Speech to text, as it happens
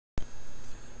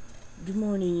Good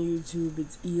morning, YouTube.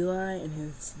 It's Eli, and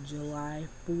it's July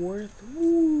 4th.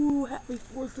 Woo! Happy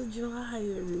 4th of July,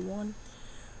 everyone.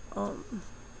 Um,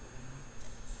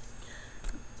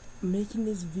 making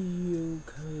this video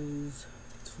because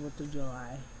it's 4th of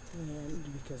July, and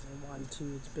because I want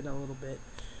to. It's been a little bit.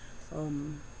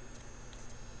 Um,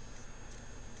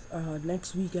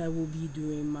 Next week I will be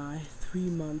doing my 3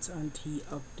 months on T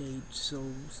update, so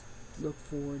look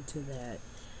forward to that.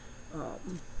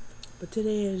 But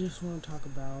today I just want to talk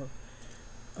about,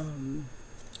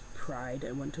 Pride.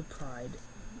 I went to Pride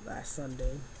last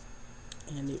Sunday,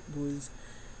 and it was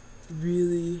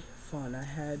really fun. I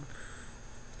had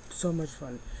so much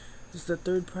fun. It's the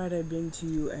third Pride I've been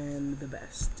to, and the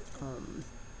best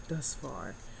thus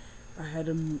far. I had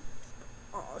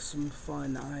awesome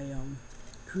fun. I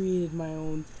created my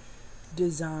own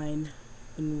design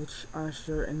on a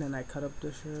shirt, and then I cut up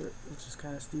the shirt, which is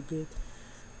kind of stupid.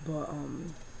 But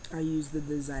I used the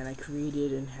design I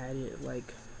created and had it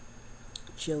like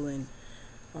chilling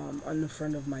on the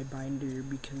front of my binder,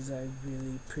 because I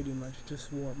really pretty much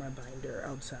just wore my binder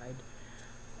outside.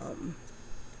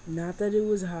 Not that it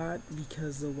was hot,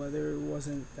 because the weather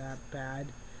wasn't that bad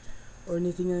or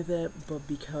anything like that, but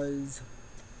because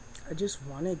I just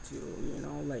wanted to,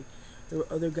 like there were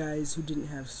other guys who didn't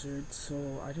have shirts,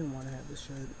 so I didn't want to have the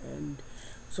shirt, and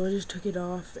so I just took it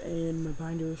off, and my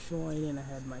binder was showing, and I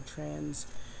had my trans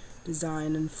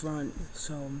design in front,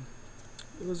 so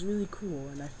it was really cool,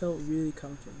 and I felt really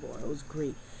comfortable. It was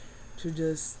great to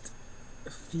just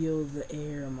feel the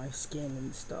air on my skin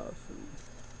and stuff. And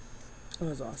it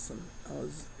was awesome.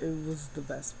 It was the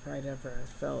best Pride ever. I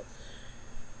felt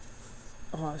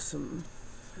awesome,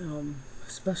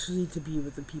 especially to be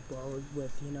with the people I was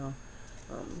with.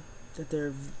 That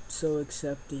they're so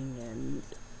accepting, and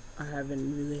I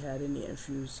haven't really had any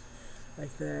issues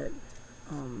like that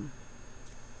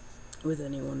with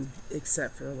anyone,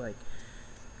 except for like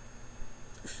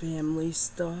family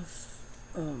stuff.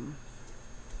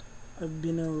 I've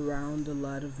been around a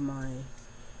lot of my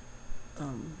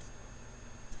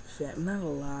not a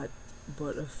lot,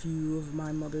 but a few of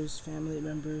my mother's family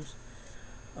members,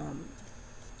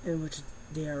 in which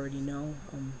they already know.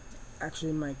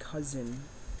 Actually, my cousin,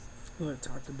 who I've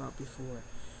talked about before,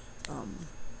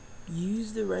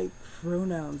 used the right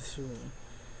pronouns for me.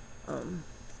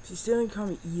 She still didn't call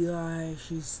me Eli.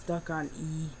 She's stuck on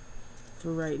E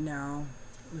for right now,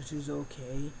 which is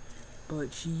okay,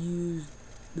 but she used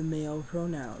the male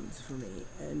pronouns for me,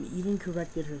 and even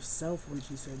corrected herself when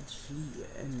she said she,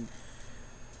 and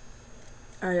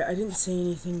I didn't say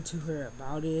anything to her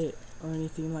about it or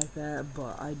anything like that,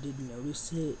 but I did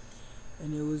notice it,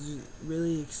 and it was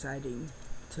really exciting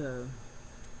to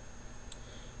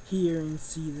hear and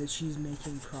see that she's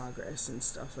making progress and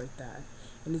stuff like that,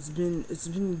 and it's been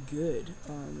good.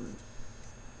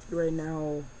 Right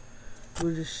now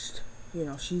we're just,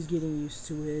 she's getting used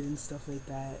to it and stuff like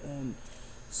that, and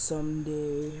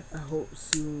someday, I hope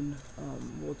soon,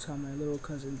 we'll tell my little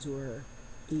cousins who are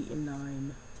 8 and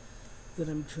 9 that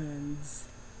I'm trans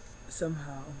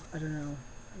somehow. I don't know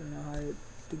how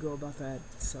to go about that,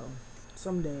 so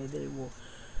someday they will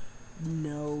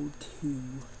know too.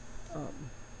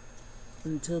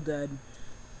 Until then,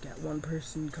 got one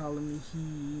person calling me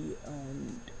he,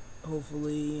 and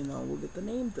hopefully, we'll get the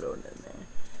name thrown in there,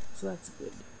 so that's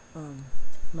good.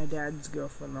 My dad's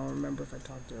girlfriend, I don't remember if I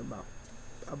talked to her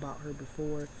about her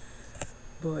before,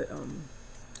 but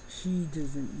she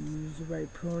doesn't use the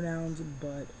right pronouns,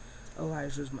 but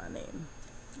Elijah's my name.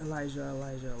 Elijah.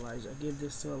 Give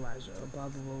this to Elijah. Blah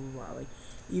blah blah blah blah. Like,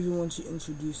 even when she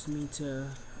introduced me to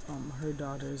her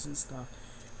daughters and stuff,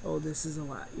 oh, this is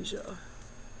Elijah,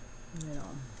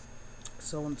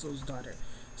 so and so's daughter.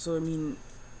 So I mean,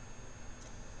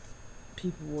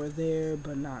 people were there,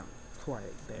 but not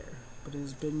quite there. But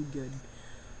it's been good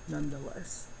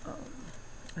nonetheless.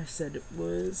 I said it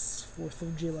was 4th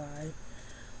of July.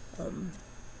 I'm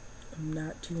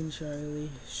not too entirely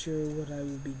sure what I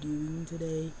will be doing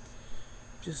today,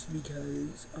 just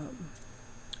because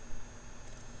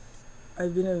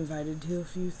I've been invited to a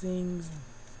few things.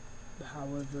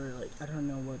 However, like, I don't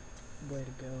know where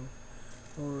to go,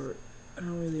 or I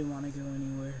don't really want to go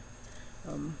anywhere.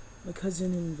 My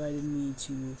cousin invited me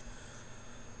to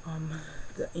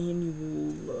the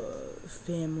annual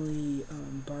family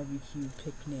barbecue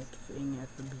picnic thing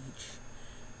at the beach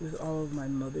with all of my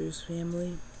mother's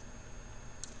family.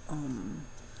 And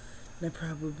I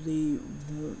probably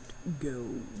won't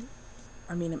go.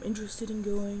 I mean, I'm interested in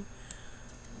going,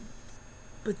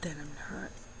 but then I'm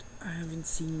not. I haven't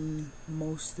seen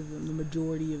most of them, the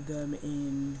majority of them,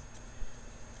 in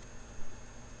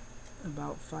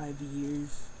about 5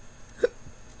 years.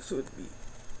 So it'd be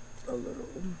a little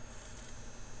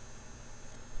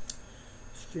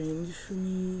strange for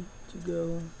me to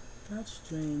go. Not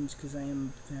strange because I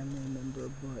am a family member,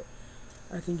 but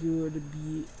I think it would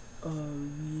be a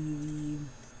really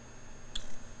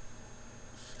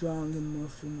strong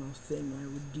emotional thing I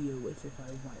would deal with if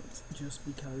I went, just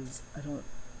because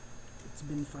it's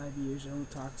been 5 years, I don't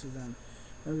talk to them.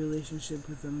 My relationship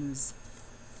with them is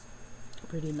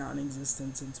pretty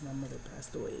non-existent since my mother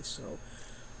passed away, so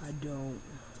I don't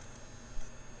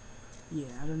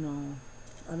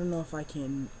know if I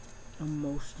can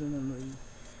emotionally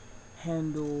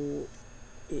handle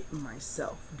it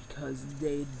myself because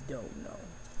they don't know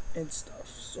and stuff.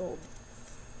 So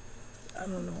I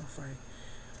don't know if I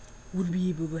would be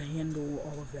able to handle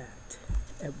all of that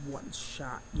at one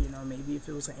shot. Maybe if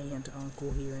it was an aunt,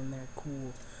 uncle here and there,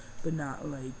 cool, but not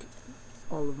like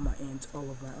all of my aunts, all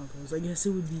of my uncles. I guess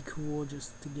it would be cool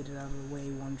just to get it out of the way,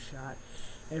 one shot,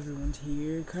 everyone's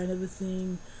here kind of a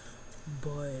thing.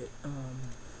 But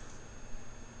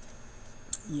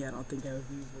yeah, I don't think I would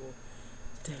be able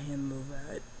to handle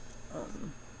that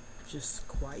just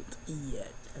quite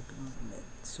yet at the moment.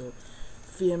 So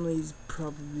family's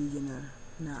probably gonna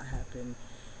not happen.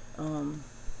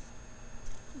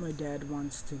 My dad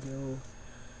wants to go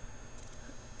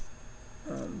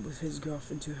with his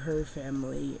girlfriend to her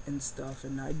family and stuff,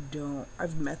 and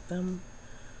I've met them,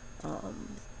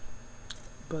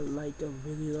 but like a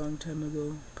really long time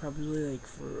ago, probably like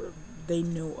they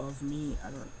know of me. I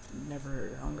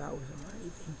never hung out with them or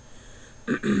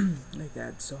anything like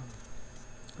that, so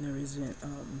there isn't,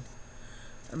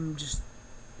 I'm just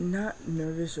not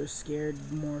nervous or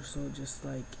scared, more so just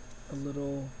like a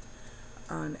little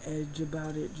on edge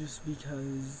about it, just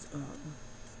because,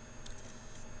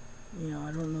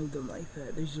 I don't know them like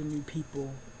that. These are new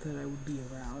people that I would be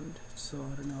around, so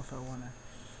I don't know if I want to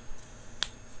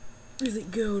really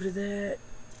go to that.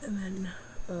 And then,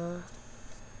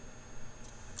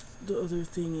 the other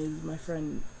thing is my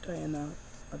friend Diana,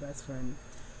 my best friend,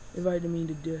 invited me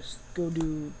to just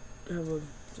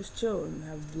just chill and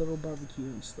have a little barbecue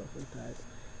and stuff like that.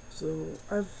 So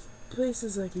I've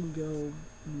places I can go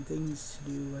and things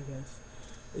to do, I guess.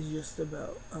 It's just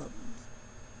about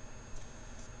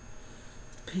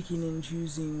picking and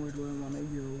choosing where do I want to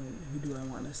go and who do I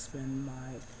want to spend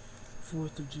my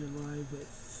 4th of July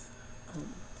with.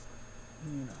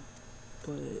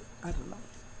 But I don't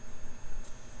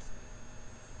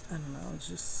know, it's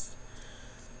just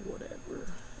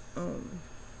whatever.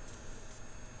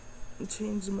 I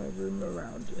changed my room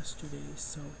around yesterday,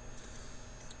 so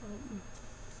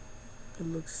it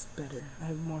looks better. I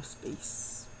have more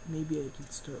space. Maybe I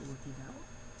could start working out.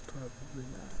 Probably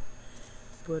not.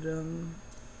 But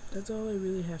that's all I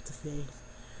really have to say.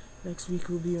 Next week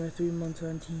will be my 3 months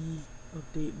on T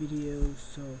update video,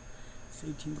 so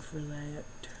stay tuned for that.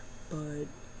 But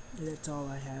that's all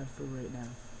I have for right now.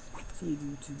 See you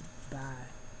YouTube. Bye.